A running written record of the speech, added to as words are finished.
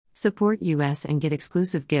Support US and get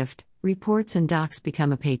exclusive gift, reports and docs.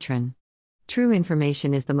 Become a patron. True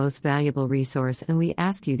information is the most valuable resource and we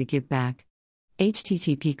ask you to give back.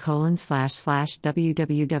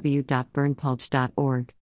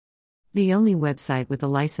 http://www.burnpulch.org. The only website with a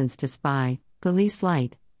license to spy, police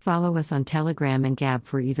light. Follow us on Telegram and Gab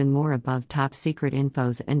for even more above top secret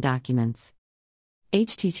infos and documents.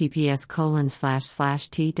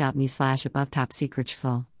 https://t.me/above top secret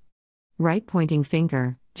shfl. Right pointing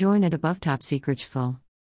finger, join at above top secret shfl.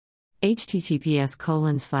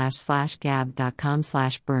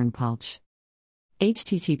 https://gab.com/burnpulch.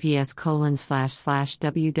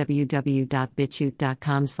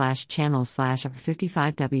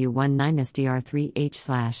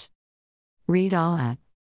 https://www.bitchute.com/channel/55w19sdr3h/. Read all at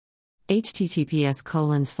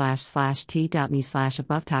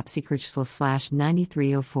https://t.me/above top secret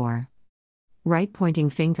shfl/9304. Right pointing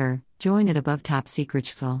finger, join at above top secret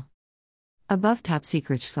shfl. Above top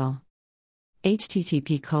secret shfl.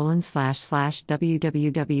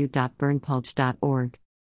 http://www.burnpulch.org.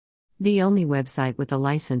 The only website with a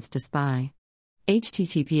license to spy.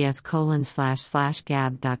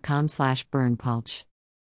 https://gab.com/burnpulch.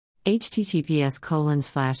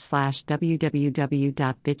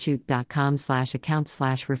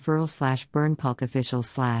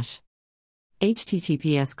 https://www.bitchute.com/account/referral/burnpulchofficial/.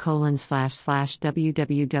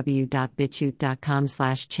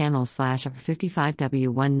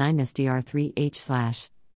 https://www.bitchute.com/channel/55w19sdr3h/.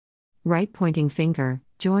 Right pointing finger,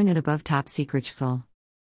 join at above top secret shfl.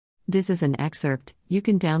 This is an excerpt. You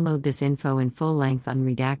can download this info in full length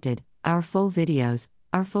unredacted, our full videos,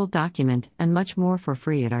 our full document, and much more for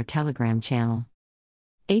free at our Telegram channel.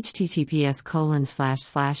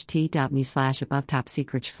 https://t.me/above top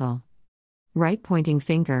secret shfl. Right pointing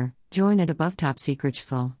finger, join at above top secret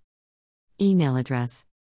shfl. Email address.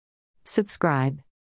 Subscribe.